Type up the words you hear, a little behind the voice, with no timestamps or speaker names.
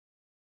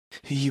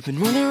You've been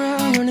running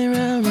around, running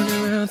around,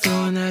 running around,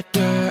 throwing that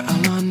dirt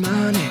all on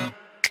my name.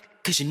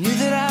 'Cause you knew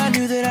that I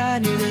knew that I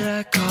knew that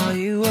I'd call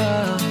you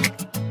up.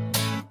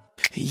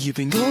 You've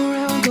been go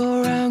around,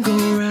 go around, go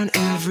around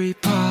every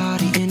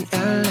party in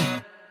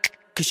LA.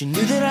 'Cause you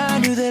knew that I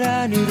knew that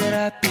I knew that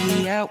I'd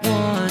be at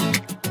one.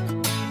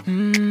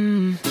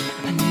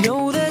 I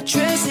know that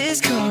dress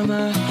is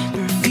karma,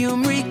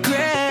 perfume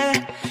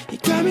regret. You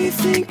got me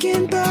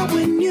thinking about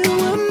when you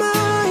were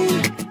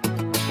mine.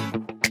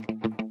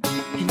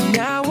 And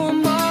now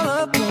I'm all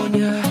up on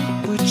ya,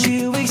 what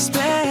you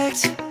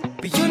expect?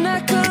 But you're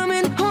not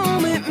coming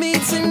home with me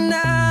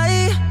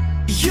tonight.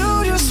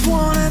 You just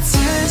want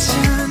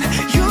attention,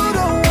 you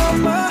don't want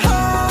my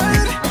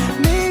heart.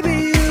 Maybe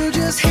you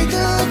just hate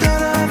the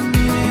thought of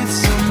me with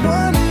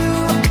someone new.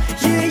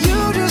 Yeah, you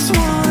just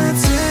want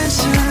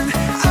attention,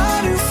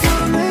 I do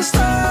from the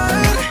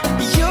start.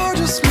 You're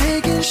just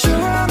making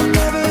sure I'm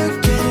never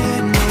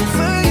getting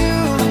over you.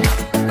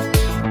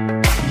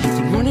 You've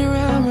been running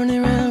around,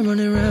 running around,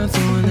 running around,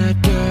 throwing that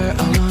dirt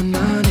all on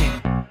my name.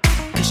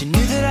 'Cause you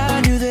knew that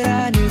I knew that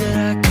I knew that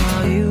I'd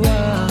call you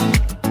up.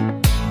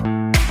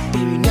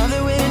 Baby, now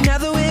that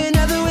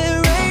we're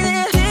right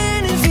there,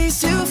 standing face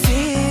to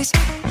face,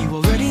 you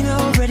already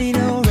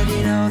know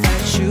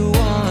that you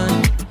won.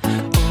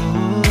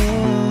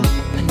 Oh,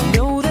 I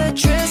know that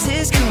dress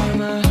is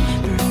karma,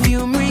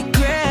 perfume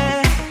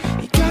regret.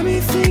 You got me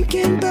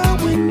thinking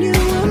about when you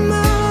were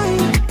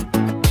mine.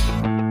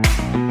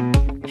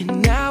 And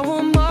now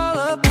I'm all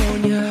up on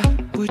ya,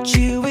 what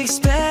you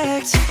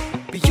expect?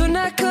 But you're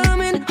not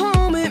coming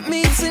home with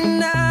me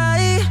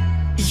tonight.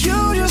 You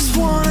just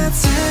want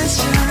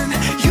attention,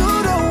 you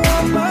don't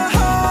want my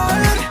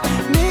heart.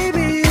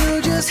 Maybe you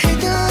just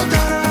hate the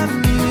thought of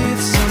me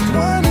with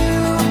someone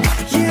new.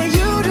 Yeah,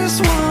 you just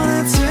want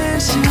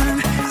attention,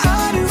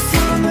 I do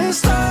from the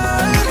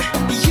start.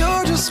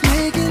 You're just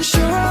making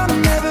sure I'm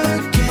never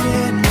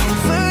getting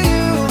over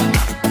you.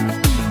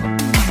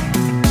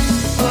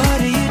 What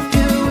are you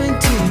doing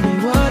to me?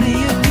 What are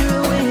you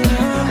doing?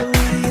 What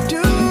are you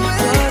doing?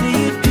 What are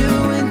you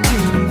doing to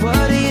me?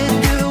 What are you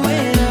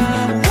doing?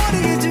 What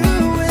are you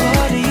doing?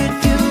 What are you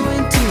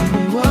doing to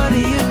me? What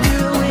are you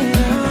doing?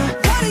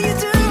 What are you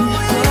doing?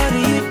 What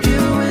are you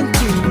doing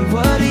to me?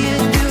 What are you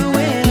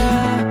doing?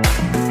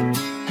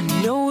 I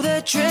know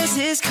that dress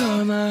is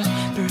karma,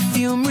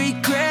 perfume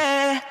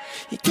regret.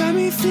 You got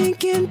me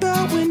thinking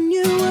about when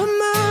you were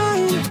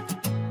mine.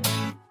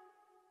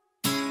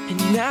 And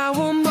now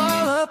I'm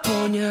all up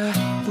on ya,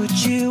 what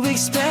you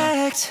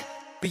expect?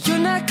 But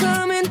you're not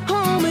coming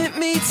home with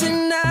me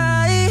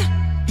tonight.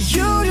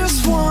 You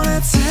just want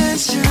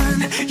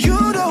attention, you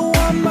don't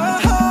want my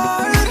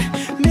heart.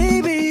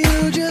 Maybe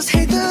you just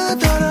hate the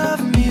thought of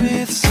me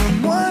with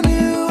someone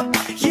new.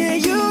 Yeah,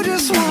 you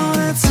just want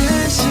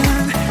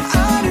attention,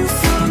 I do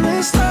from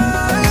the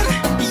start.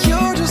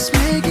 You're just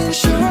making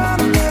sure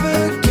I'm never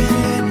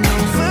getting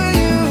over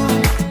you.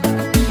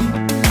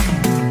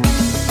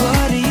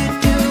 What are you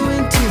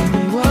doing to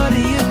me? What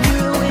are you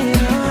doing?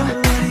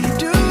 What are you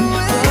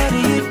doing? What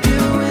are you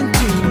doing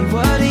to me?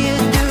 What are you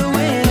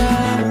doing?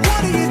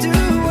 What are you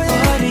doing?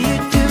 What are you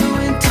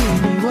doing to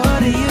me?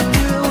 What are you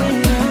doing?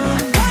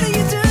 What are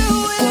you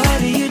doing?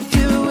 What are you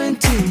doing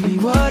to me?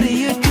 What are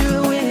you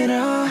doing?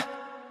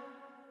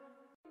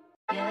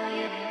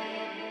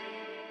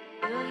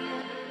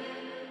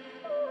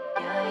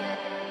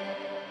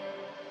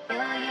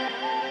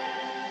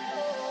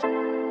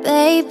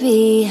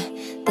 Baby,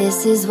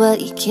 this is what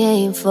you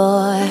came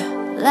for.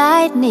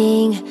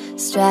 Lightning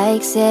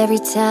strikes every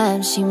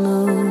time she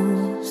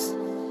moves,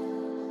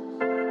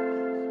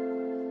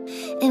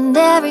 and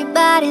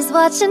everybody's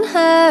watching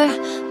her,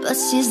 but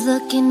she's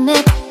looking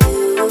at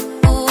you.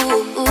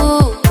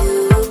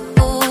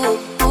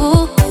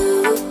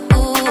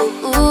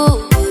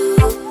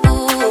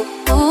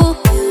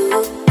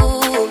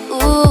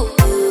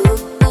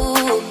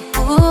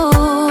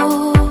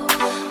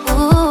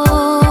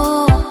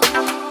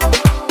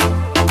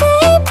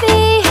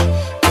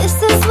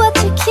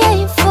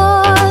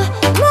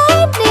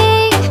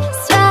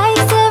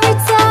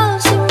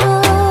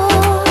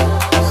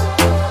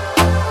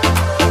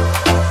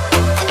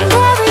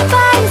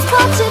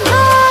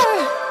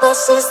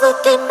 She's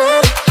looking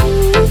at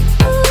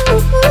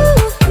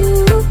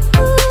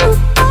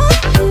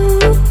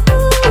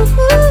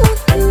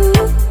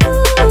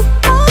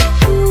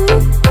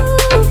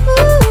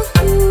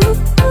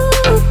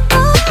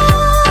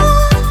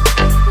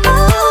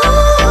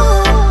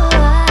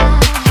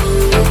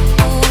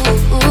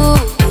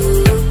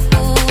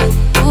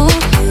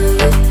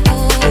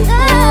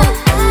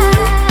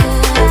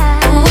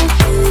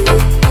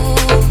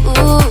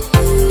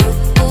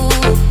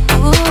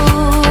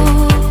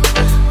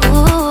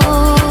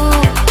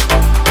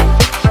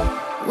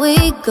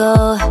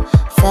go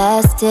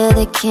fast till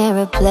they can't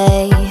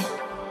replay.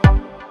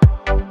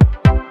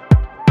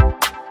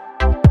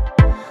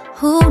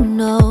 Who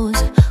knows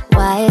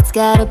why it's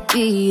gotta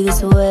be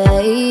this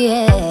way?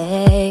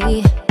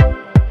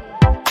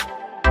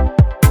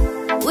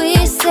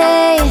 We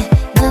say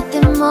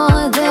nothing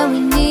more than we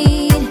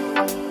need.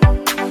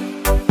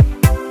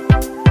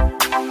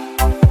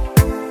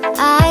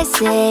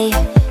 say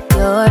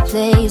your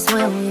place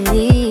when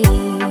we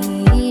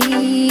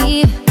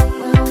leave.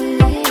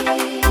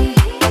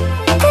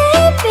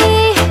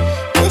 Baby,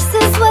 this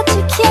is what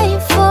you came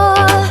for.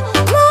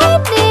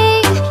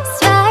 Lightning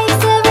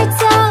strikes every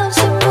time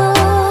she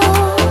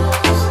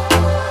moves,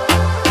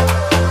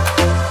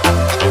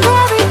 and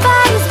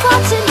everybody's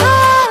watching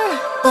her,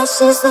 but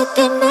she's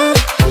looking at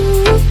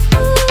you.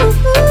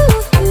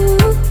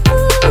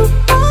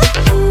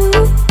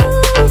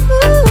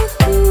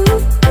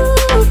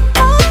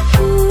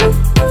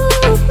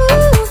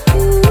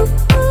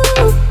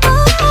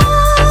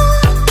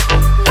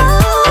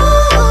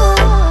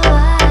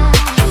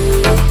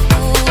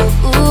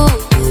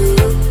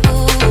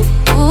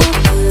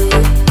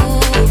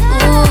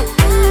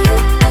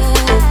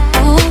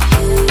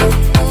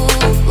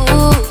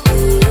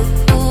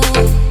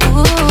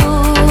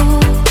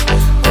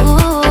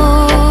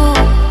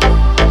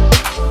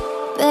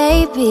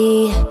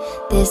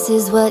 This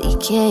is what you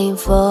came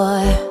for.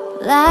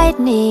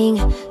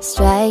 Lightning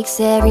strikes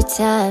every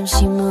time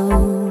she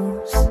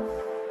moves.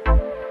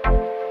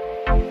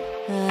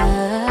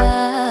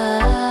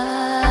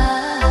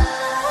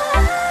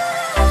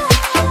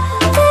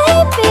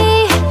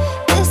 Baby,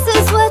 this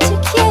is what you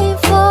came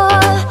for.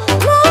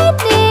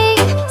 Lightning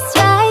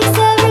strikes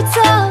every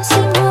time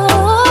she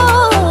moves,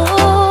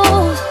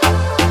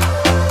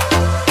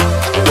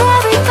 and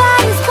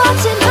everybody's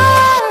watching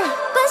her,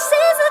 but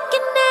she's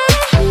looking at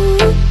you.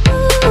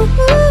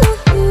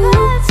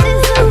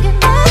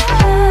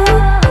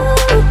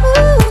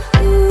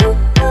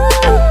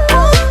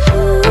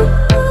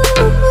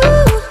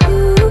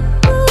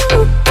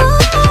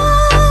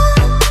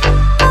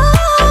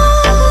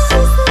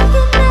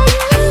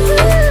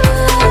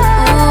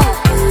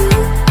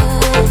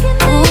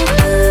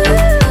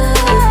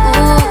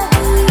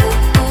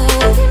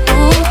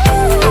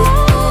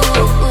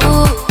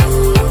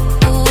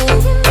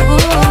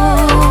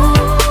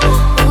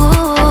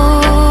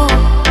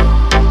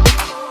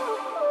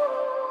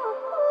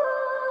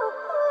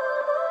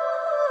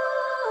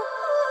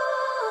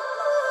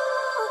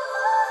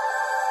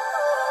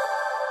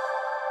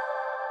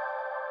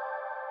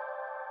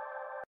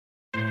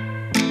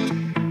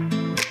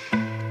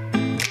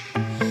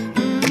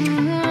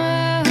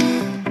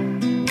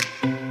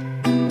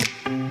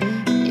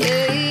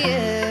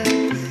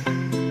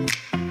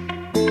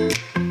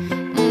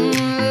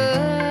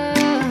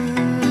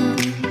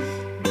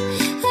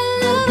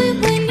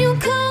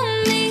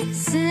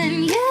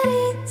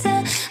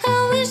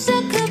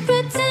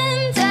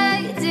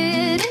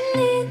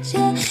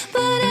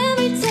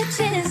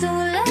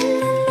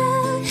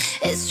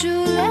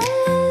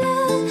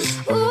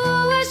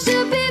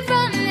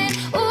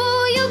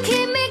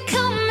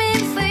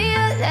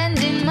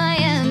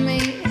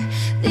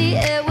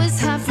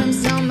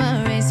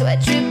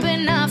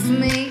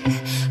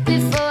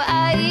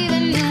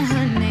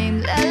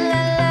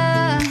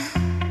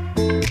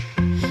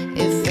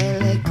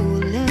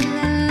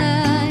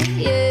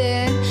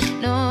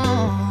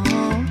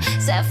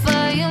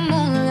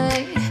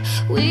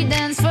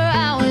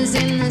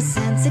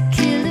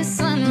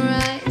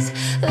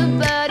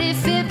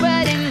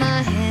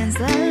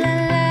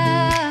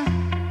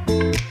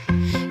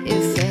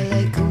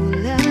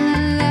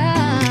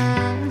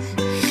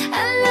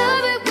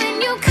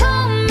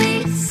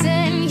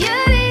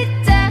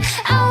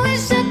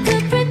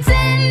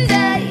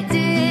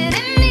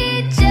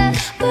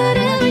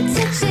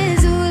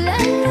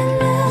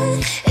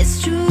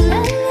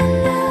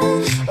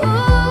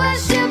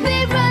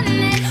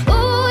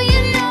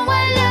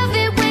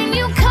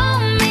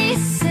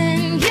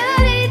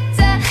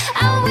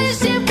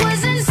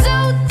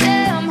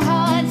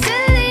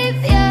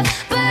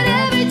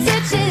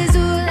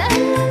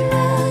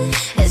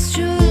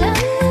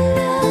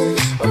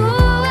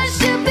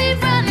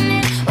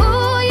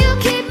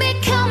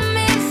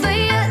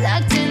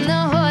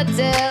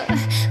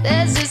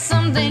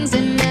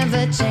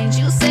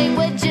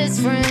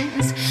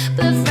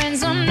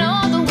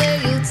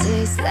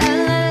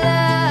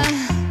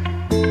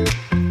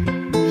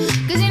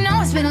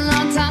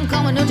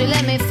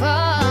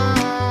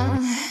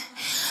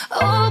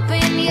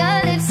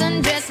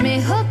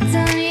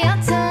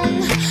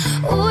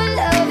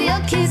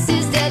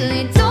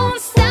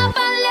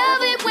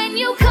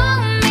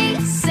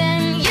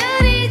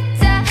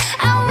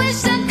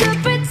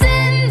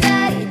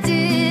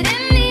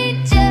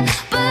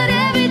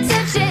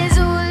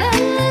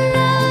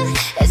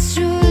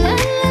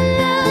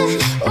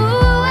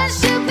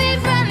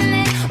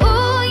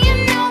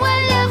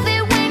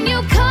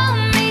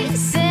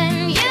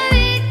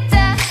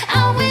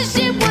 Wish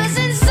you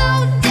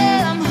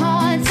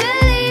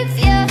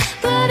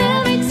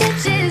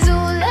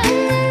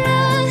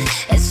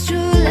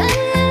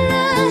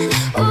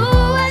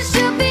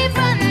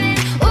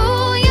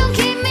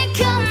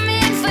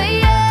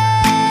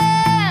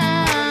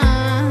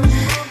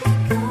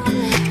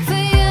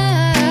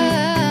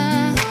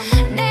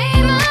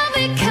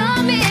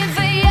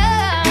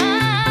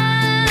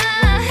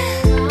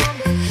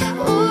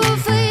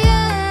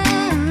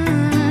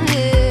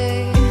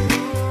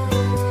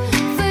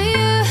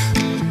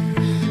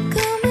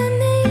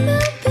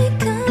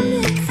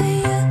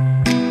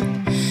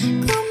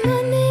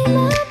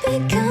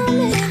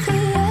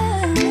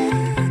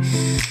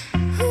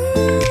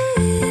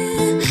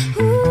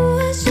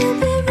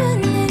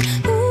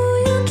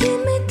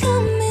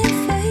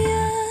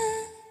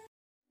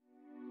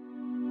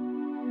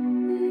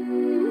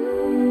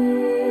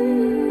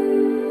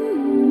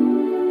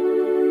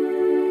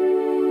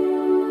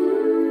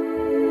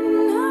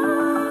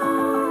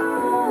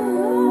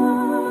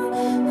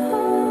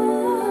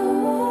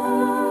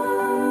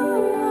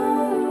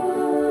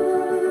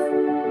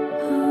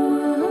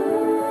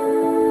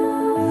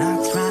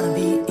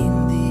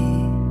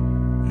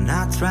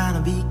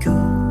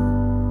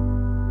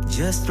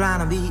just trying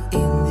to be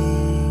in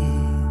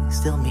this.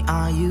 Tell me,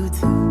 are you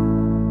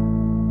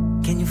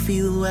too? Can you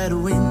feel where the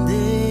wind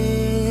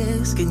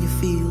is? Can you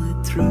feel it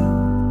through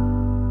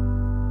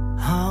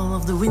all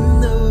of the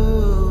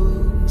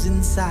windows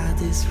inside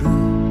this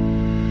room?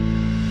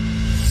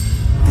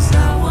 'Cause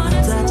I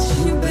wanna touch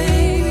you,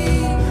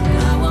 baby.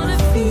 I wanna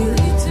feel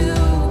you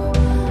too.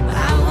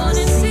 I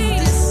wanna see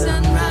the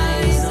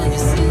sunrise on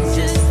your skin,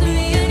 just me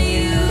and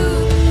you.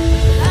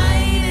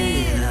 Light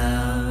it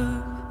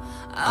up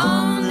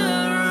on the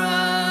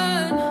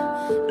run.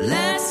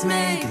 Let's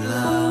make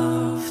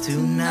love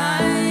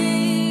tonight.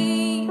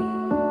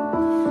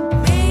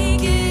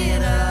 Make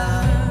it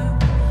up,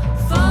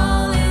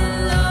 fall in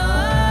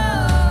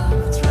love,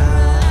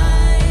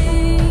 try.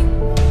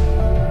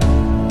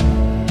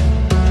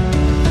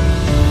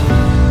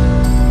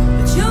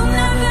 But you'll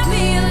never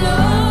be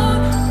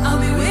alone.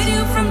 I'll be with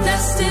you from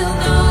dusk till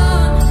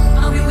dawn.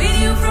 I'll be with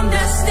you from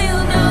dusk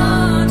till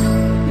dawn.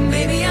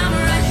 Baby, I'm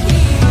right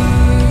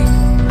here.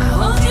 I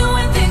hold you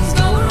when things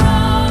go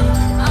wrong.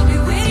 I'll be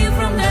with you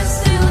from dusk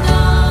till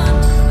dawn.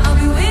 I'll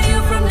be with you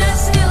from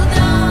dusk till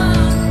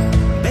dawn.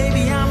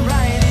 Baby, I'm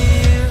right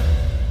here.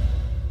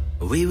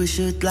 We were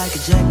shaped like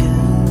a jacket,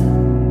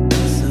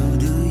 so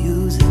do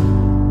use it.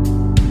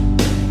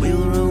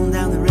 We'll roll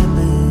down the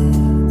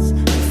rapids,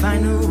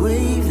 find a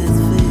wave that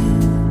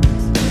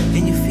fits.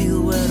 Can you feel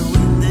where the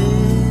wind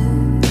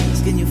is?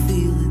 Can you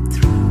feel it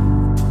through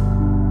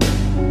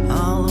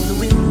all of the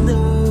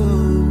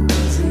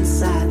windows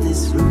inside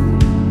this room?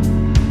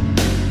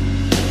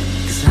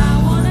 'Cause I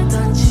wanna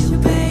touch you,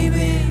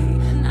 baby,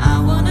 and I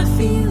wanna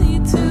feel you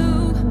too.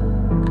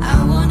 I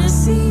wanna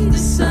see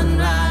the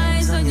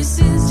sunrise on your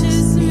sins,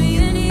 just me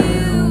and you.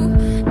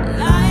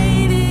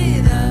 Light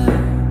it up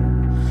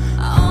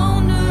on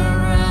the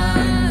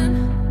run.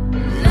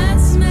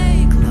 Let's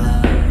make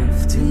love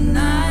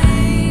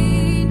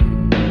tonight.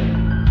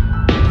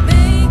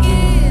 Make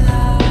it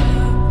up,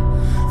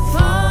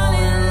 fall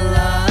in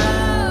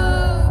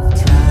love,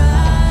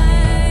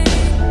 try.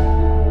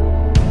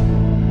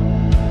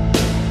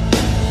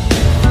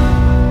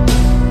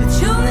 But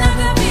you'll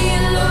never be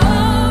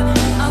alone.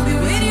 I'll be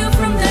with you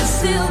from dusk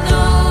till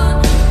dawn.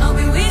 I'll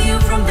be with you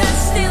from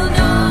dusk till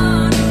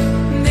dawn.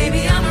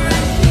 Baby, I'm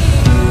right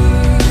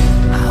here.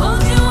 I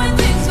hold you when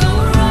things go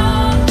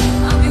wrong.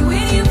 I'll be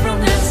with you from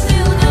dusk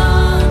till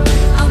dawn.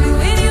 I'll be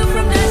with you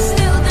from dusk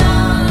till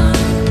dawn.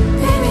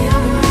 Baby,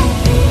 I'm right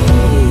here.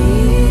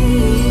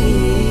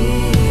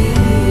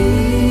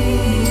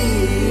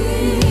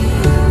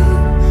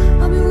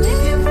 I'll be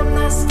with you from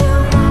dusk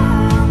till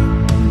dawn.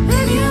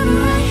 Baby, I'm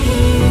right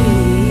here.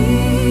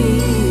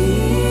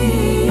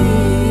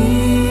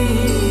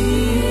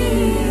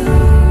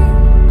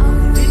 I'll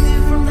be with you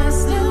from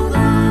dusk till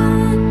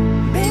dawn.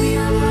 Baby,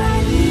 I'm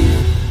right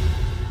here.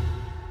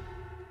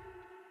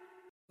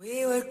 We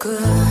were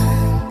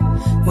good,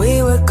 we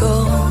were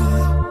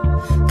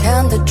gold.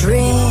 Can the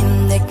dream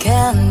that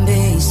can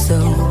be so?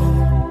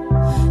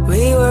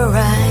 We were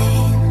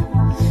right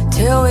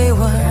till we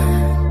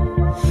weren't.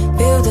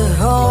 Build a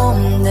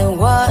home that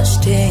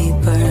watched it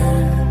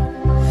burn.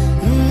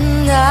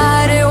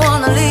 I didn't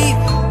wanna leave,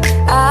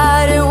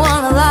 I didn't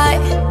wanna lie.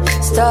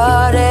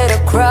 Started to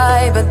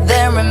cry, but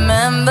then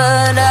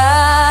remembered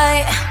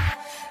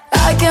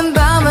I can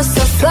buy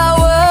myself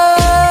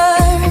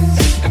flowers,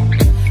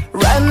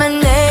 write my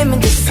name in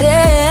the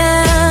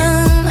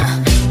sand,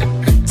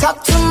 talk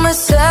to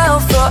myself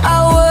for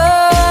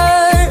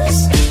hours,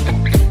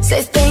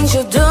 say things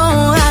you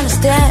don't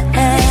understand.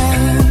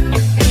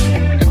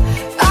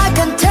 I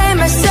can take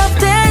myself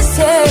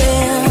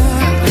dancing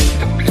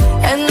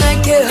and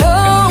make it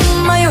hold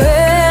my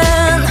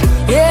hand.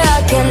 Yeah,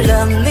 I can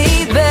love me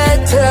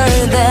better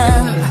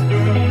than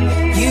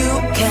you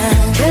can.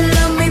 Can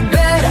love me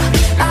better,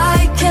 I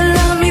can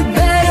love me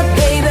better,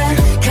 baby.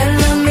 Can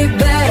love me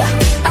better,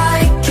 I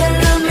can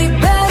love me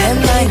better. And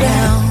my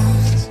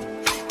gowns,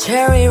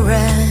 cherry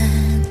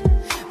red,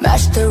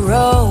 match the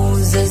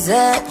roses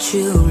that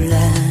you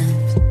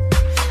left.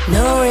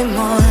 No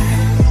remorse,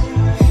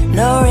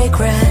 no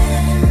regret.